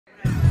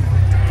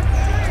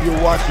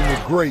You're watching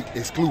a great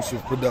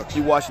exclusive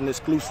production. You're watching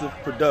exclusive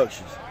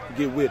productions.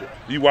 Get with it.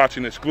 You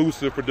watching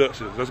exclusive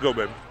productions. Let's go,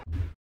 baby.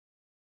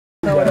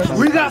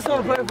 We got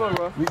something to play for,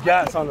 bro. We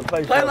got something to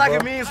play for. Play like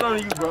it means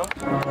something to you, bro.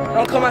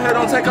 Don't come out here,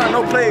 don't take out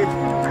no plays.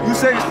 You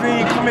say the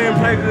screen, come in and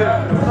play good.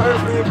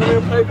 Come in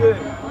and play good.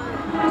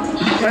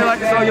 Play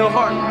like it's on your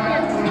heart.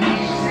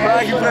 Play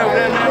like you playing with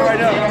that man right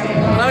now.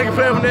 Play like you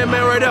playing with that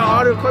man right now.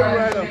 All the equipment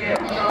right now.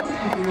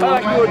 Play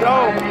like you a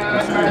dog.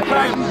 Play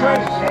like you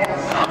great.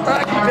 Play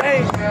like you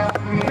Dave.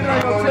 Get on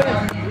your chest.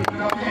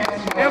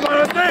 Everybody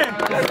understand?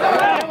 Yes, sir.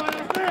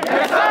 Everybody understand?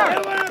 Yes, sir.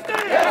 Everybody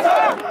understand? Yes,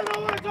 sir.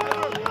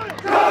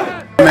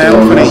 Man,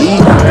 we're finna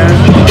eat, man.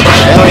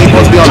 They don't even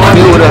supposed to be on the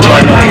field with us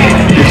right now.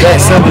 It's that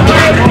simple.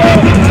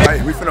 Hey,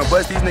 we finna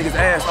bust these niggas'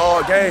 ass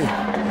all game.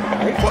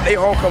 Fuck they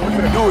homecoming, we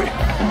finna do it.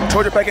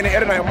 Trojan back in the air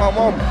tonight with my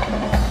mama.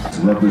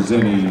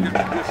 Representing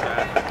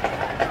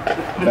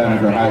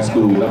Banneker High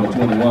School, number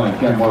 21,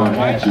 Cameron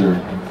Hatcher,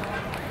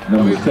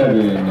 number 7.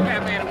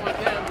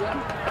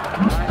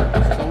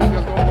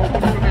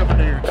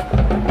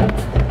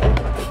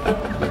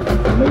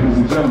 Ladies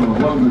and gentlemen,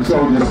 welcome to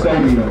Trojan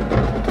Stadium.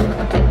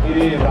 It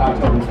is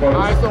October 1st. All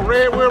right, so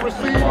Red will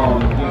receive. We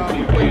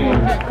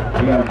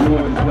got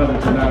Georgia's brother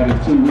tonight in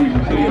 2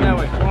 region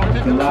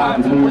teams. The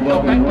line to move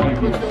up and rank.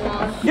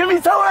 Give me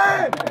 2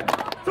 hands!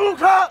 2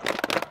 cups!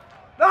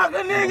 Knock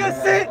a nigga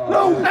shit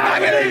loose!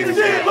 Knock a nigga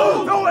shit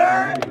loose! 2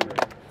 hands!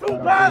 2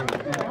 cups!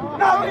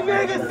 Knock a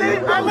nigga shit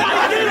loose! Knock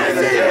a nigga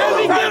shit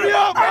loose! Turn me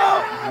up, bro!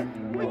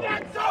 We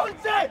got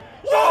Trojan!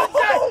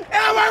 Trojan!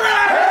 Am I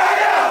right?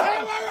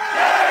 Am I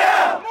right?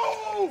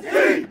 Move!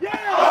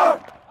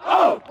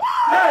 Oh!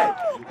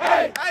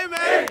 Hey! Hey,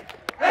 man!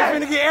 We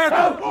finna get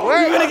answered! We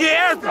finna get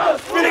answered!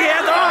 We finna get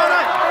answered all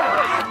night!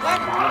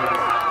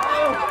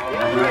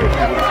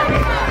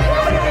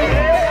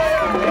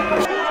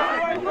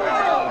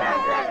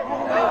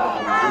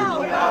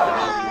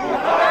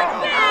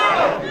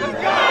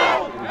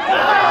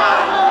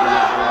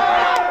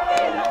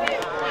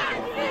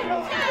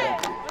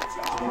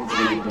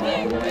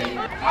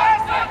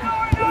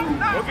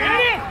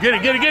 Get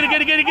it, get it, get it,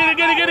 get it, get it, get it,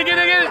 get it, get it, get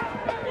it, get it.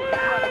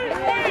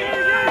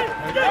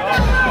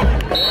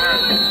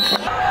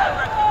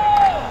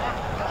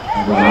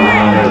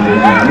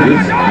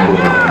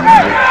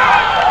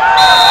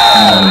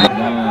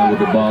 With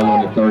the ball on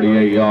the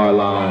 38-yard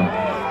line.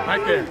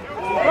 Right there.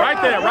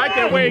 Right there, right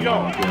there. Where you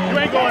going? You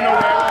ain't going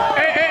nowhere.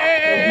 Hey, hey, hey,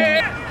 hey,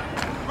 hey.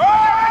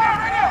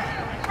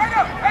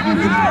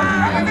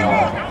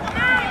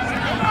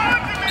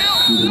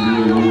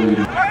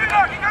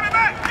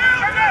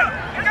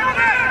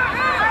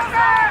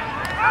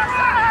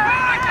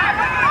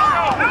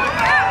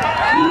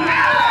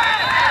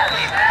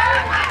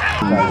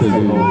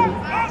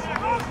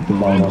 The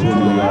ball on the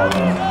 20-yard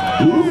line.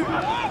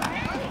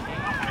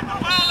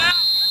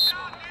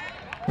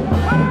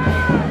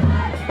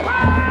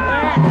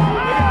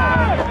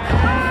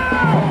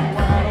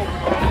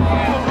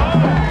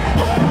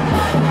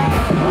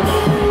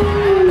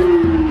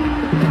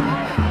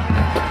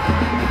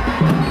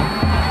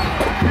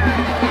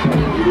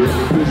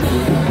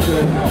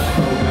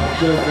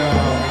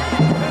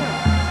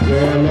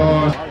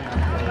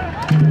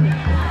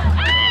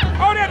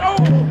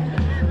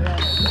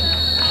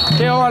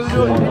 They all want to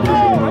do it.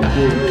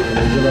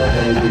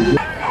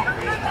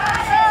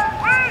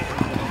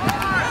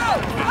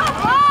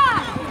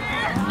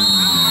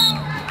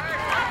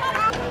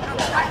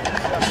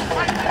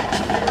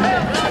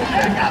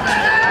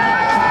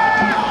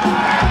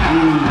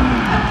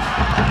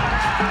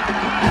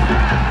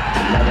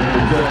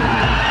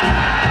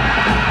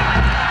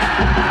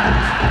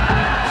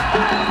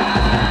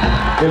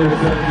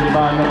 Intercepted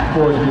by number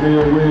 4,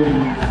 Jamil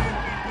Williams.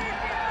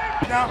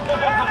 Now, all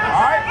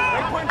right,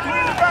 they putting 3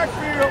 in the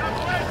backfield.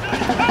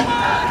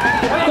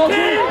 Go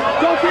King!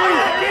 Go King!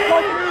 Go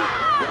King!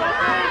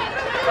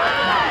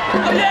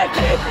 Oh yeah,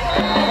 King!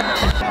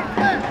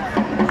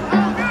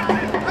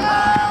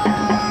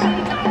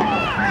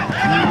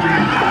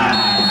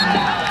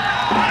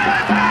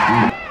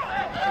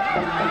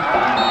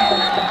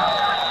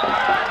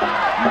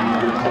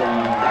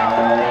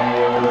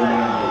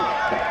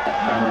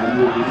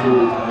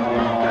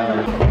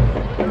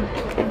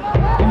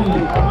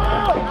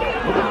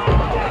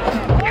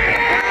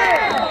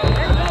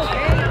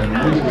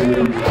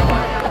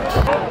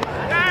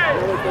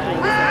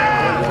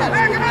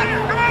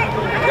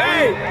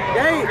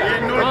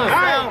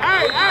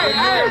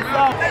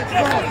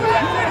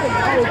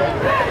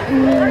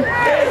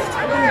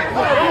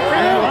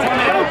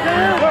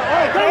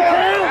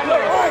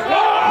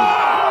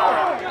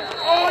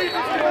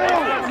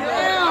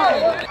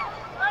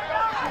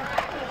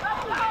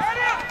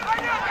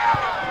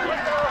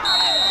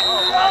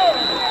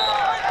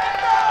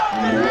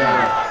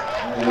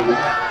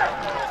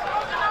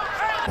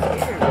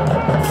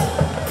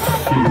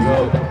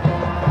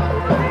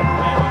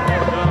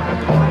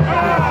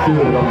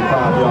 Field on the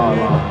 5-yard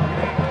line.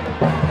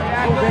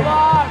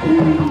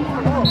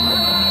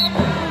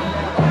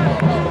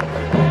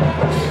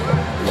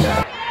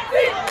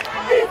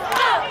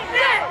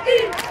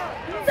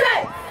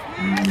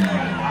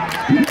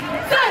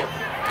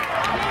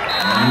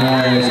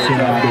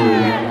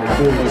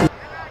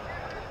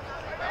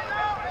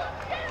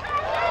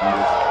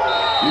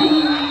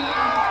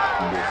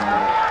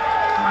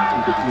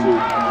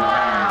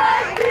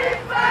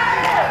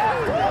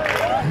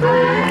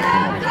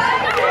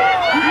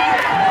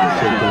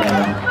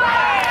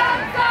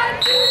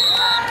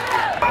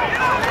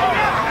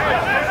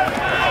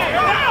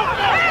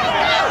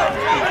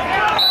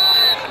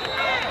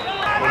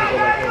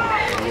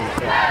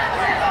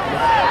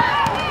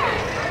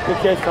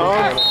 Good catch,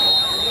 Tom.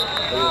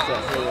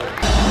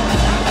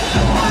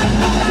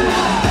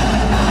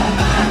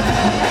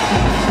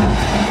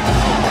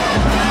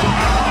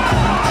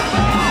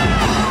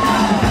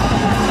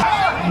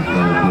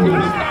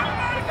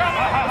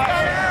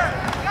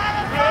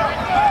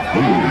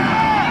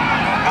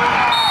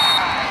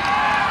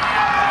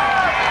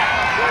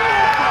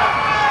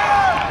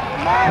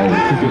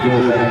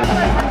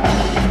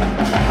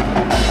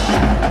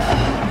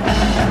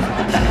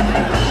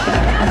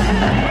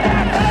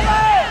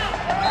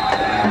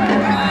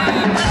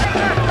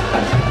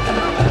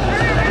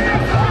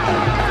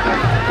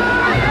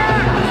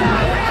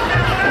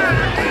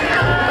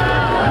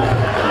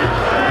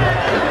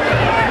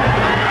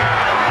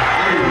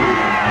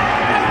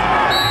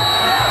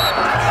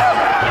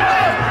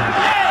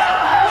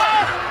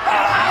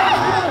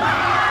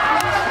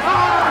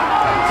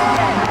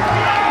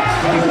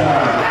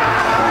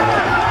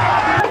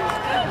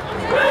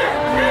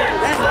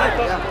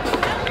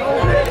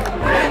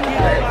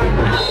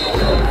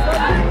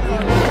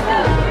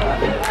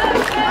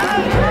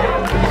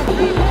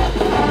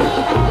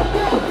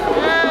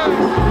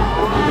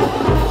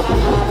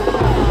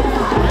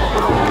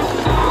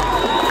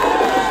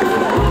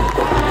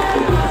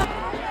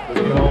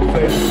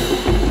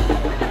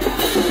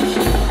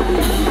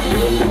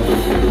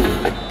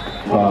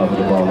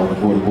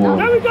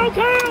 There we go,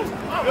 Cam!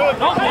 Oh,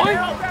 boy!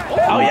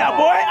 Oh, yeah,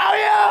 boy! Oh,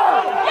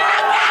 yeah!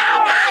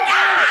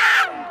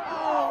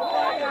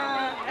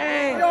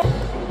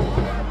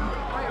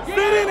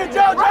 Sit in it,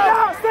 JoJo!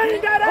 Sit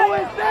in that. Who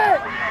is that?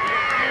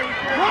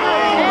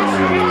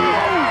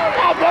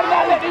 I better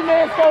not let these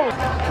men go.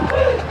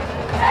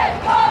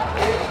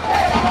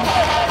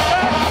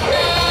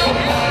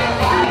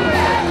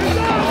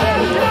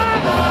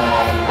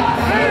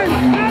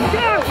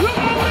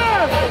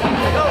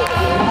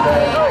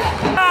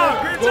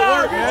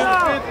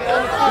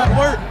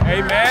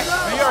 Hey, man.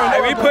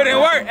 Hey, we put in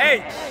work.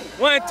 Hey,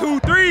 1, 2,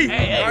 3.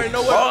 Hey, you already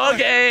know what. Ball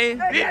game.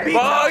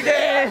 Ball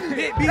game.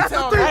 That's a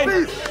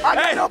 3-piece. I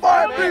got your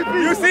boy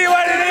 3-piece. You see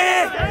what it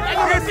is?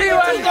 You see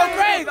what it is? Go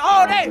crazy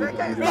all day.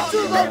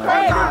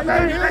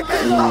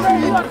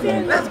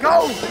 Let's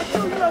go.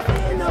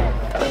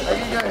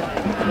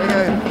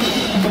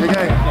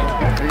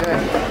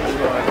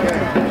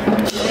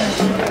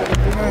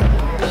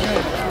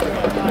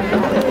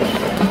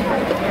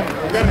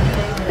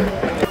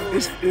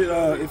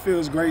 It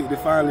feels great to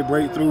finally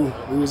break through.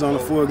 We was on a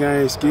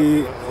 4-game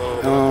skid,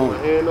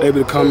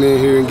 able to come in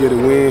here and get a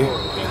win.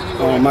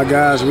 My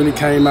guys really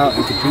came out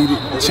and competed,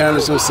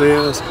 challenged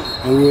themselves,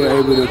 and we were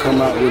able to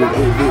come out with a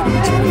big victory,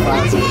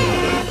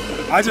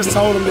 25-2. I just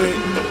told them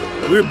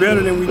that we're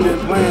better than we've been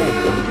playing,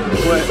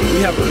 but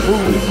we have to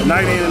prove it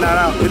night in and night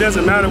out. It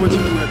doesn't matter what you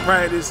do at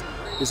practice.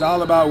 It's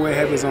all about what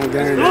happens on game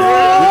day. You can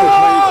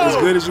play as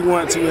good as you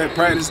want to at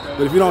practice,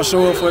 but if you don't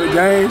show up for the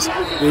games,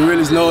 it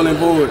really is null and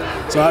void.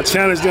 So I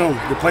challenge them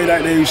to play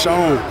like they've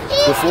shown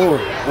before,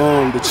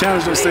 to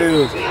challenge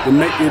themselves,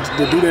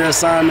 to do their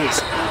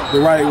assignments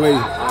the right way,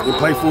 and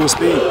play full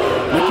speed.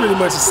 That pretty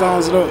much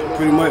sums it up,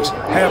 pretty much.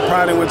 Have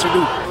pride in what you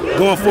do.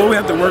 Going forward, we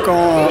have to work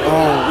on,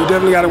 we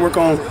definitely got to work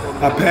on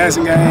our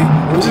passing game.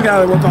 We just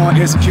got to work on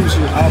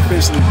execution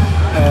offensively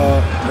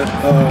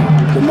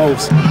the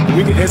most. If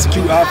we can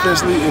execute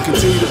offensively and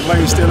continue to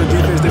play stellar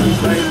defense that we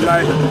played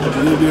tonight,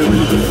 we'll be a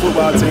really good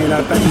football team.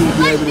 I think we'll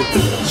be able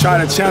to try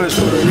to challenge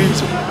for the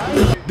region.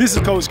 This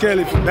is Coach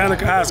Kelly from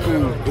Banneker High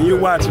School, and you're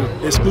watching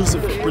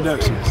Exclusive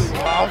Productions.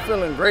 I'm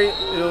feeling great.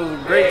 It was a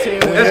great team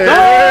win. Let's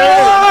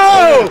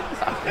go!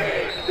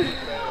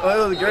 It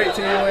was a great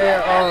team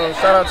win.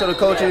 Shout out to the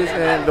coaches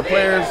and the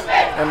players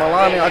and my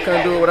linemen. I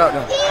couldn't do it without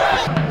them.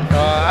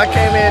 I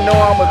came in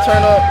knowing I'm gonna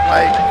turn up.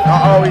 Like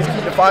I always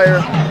keep the fire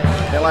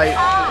and like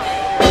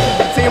keep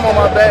the team on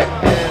my back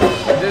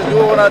and just do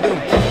what I do.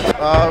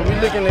 We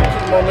looking to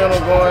keep momentum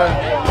going.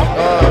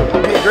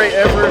 Be a great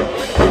effort.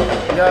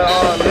 We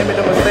gotta limit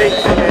the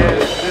mistakes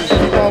and just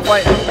keep on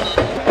fighting.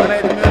 My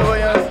name is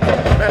Williams,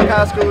 Banneker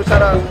High School.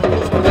 Shout out to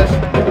Exclusive Possession.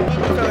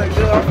 I'm feeling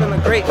good. I'm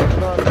feeling great. You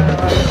know what I'm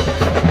saying?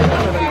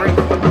 I'm feeling great.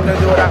 Couldn't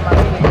do it without my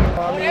team.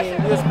 I mean,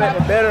 we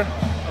expected better.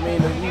 I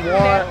mean, we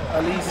won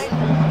at least.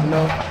 You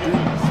know,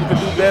 we could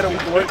do better. We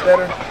could work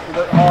better. We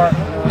work hard. You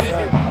know what I'm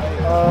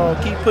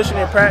saying? Keep pushing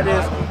in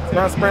practice.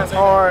 Run sprints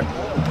hard.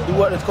 Do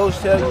what the coach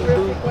tells you to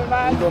do. You're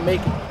gonna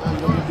make it. You're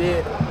gonna be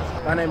dead.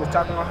 My name is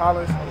Trojan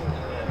Hollins.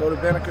 Go to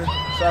Banneker.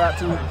 Shout out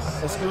to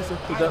Exclusive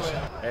Production.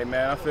 Hey,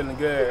 man, I'm feeling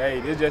good. Hey,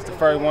 this is just the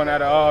first one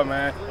out of all,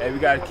 man. Hey, we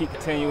got to keep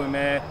continuing,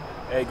 man.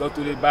 Hey, go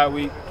through this bye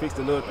week, fix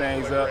the little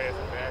things up.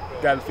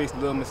 Got to fix the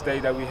little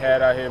mistakes that we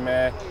had out here,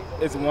 man.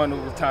 It's a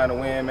wonderful time to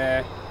win,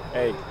 man.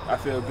 Hey, I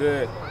feel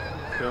good.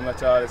 Pretty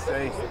much all to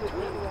say.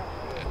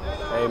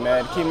 Hey,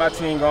 man, to keep my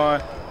team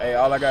going, hey,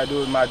 all I got to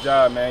do is my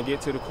job, man.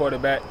 Get to the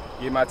quarterback,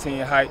 get my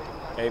team hyped.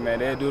 Hey, man,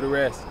 they'll do the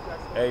rest.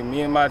 Hey,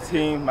 me and my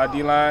team, my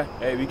D-line,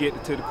 hey, we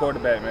get to the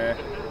quarterback, man.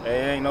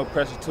 Hey, ain't no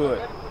pressure to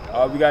it.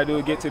 All we got to do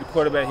is get to the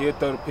quarterback, he'll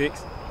throw the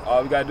picks.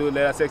 All we got to do is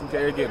let our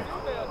secondary get him.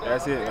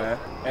 That's it, man.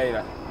 Hey,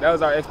 that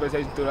was our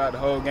expectation throughout the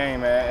whole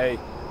game, man. Hey,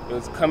 it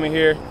was coming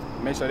here,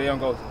 make sure they don't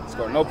go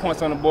score no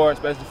points on the board,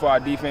 especially for our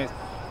defense.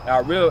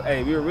 We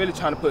were really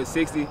trying to put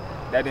 60.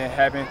 That didn't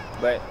happen,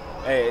 but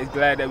hey, it's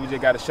glad that we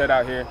just got a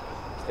shutout here.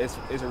 It's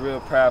a real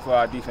pride for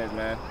our defense,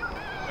 man.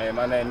 Hey,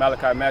 my name is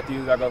Malachi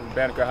Matthews. I go from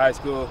Banneker High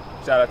School.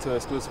 Shout out to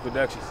Exclusive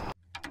Productions.